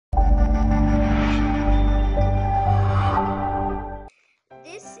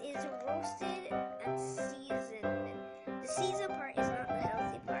roasted and seasoned. The seasoned part is not the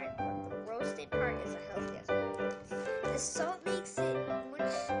healthy part, but the roasted part is the healthiest part. The salt makes it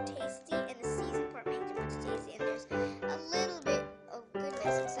much tasty, and the seasoned part makes it much tasty, and there's a little bit of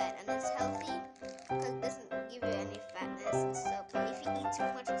goodness inside, and it's healthy because it doesn't give you any fatness and stuff. But if you eat too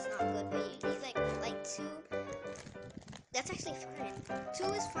much, it's not good. But you eat like 2. That's actually fine. 2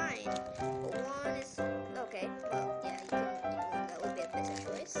 is fine, but 1 is okay. Well, yeah, that would be a better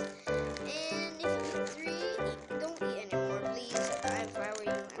choice. And if you eat 3, don't eat anymore, please. If I were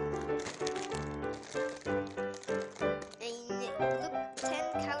you, I would. And look, 10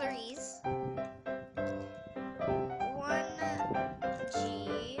 calories. 1 G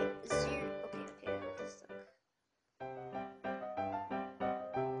 0. Okay. Let's look.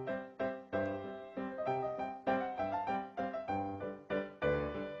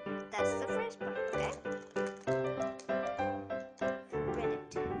 That's the first part, okay? Read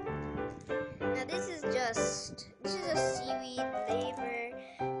it. Now this is just seaweed flavor,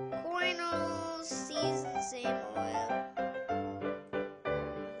 corn oil, seasoned same oil,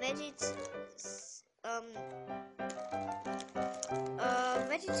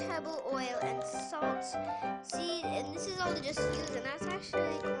 vegetable oil and salt. See, and this is all just used, and that's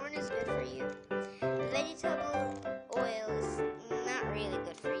actually corn is good for you. Vegetable oil is not really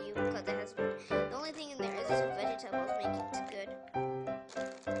good for you because it has the only thing in there is just vegetables make it good,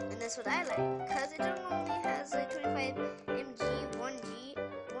 and that's what I like because it only has like 25 mg,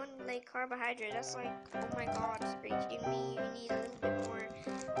 1 like carbohydrate. That's like, oh my god, are you kidding me? You need a little bit more,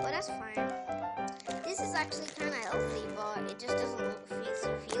 but that's fine. This is actually kind of healthy, but it just doesn't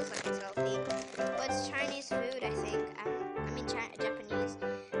feels like it's healthy. But it's Chinese food, I think. I mean Japanese.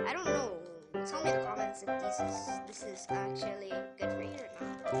 I don't know. Tell me in the comments if this is actually good for you or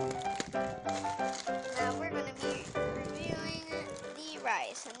not. Now we're gonna be reviewing the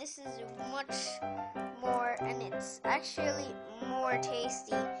rice, and this is much more, and it's actually more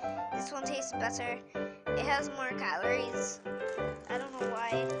tasty. This one tastes better. It has more calories. I don't know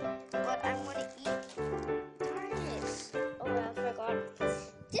why, but I'm gonna eat. Darn it! Oh, I forgot.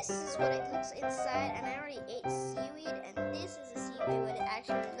 This is what it looks inside, and I already ate seaweed, and this is the seaweed what it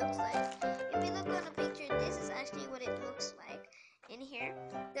actually looks like. If you look on the picture, this is actually what it looks like in here.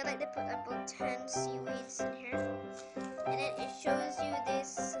 They put about 10 seaweeds in here, and then it shows you this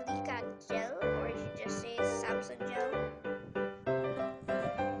silica gel, or you should just say Samsung gel.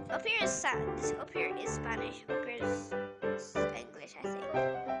 Up here is Spanish. Up here is English, I think.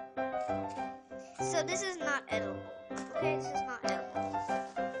 So this is not edible. Okay, this is not edible.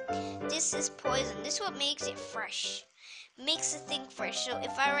 This is poison. This is what makes it fresh. Makes the thing fresh. So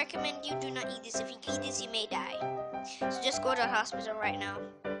if I recommend you, do not eat this. If you eat this, you may die. So just go to the hospital right now.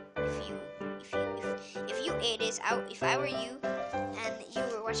 If you ate this, if I were you and you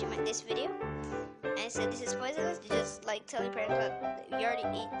were watching this video and I said this is poisonous, you just like tell your parents that you already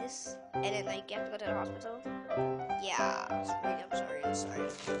ate this, and then like you have to go to the hospital. Yeah, I'm sorry.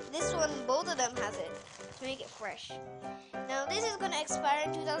 This one, both of them has it to make it fresh. Now this is gonna expire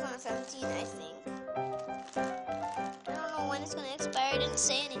in 2017, I think. I don't know when it's gonna expire. It didn't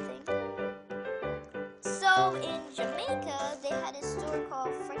say anything. So in Jamaica, they had a store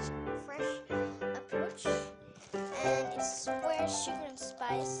called Fresh Approach, and it's where Sugar and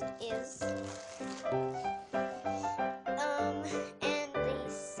Spice is. And they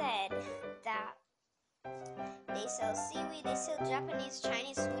said that they sell seaweed, they sell Japanese,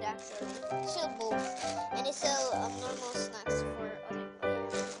 Chinese food actually. They sell both, and they sell normal snacks for other.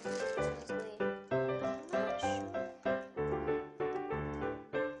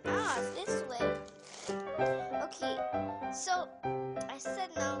 It's this way. Okay, so I said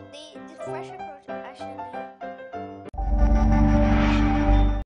now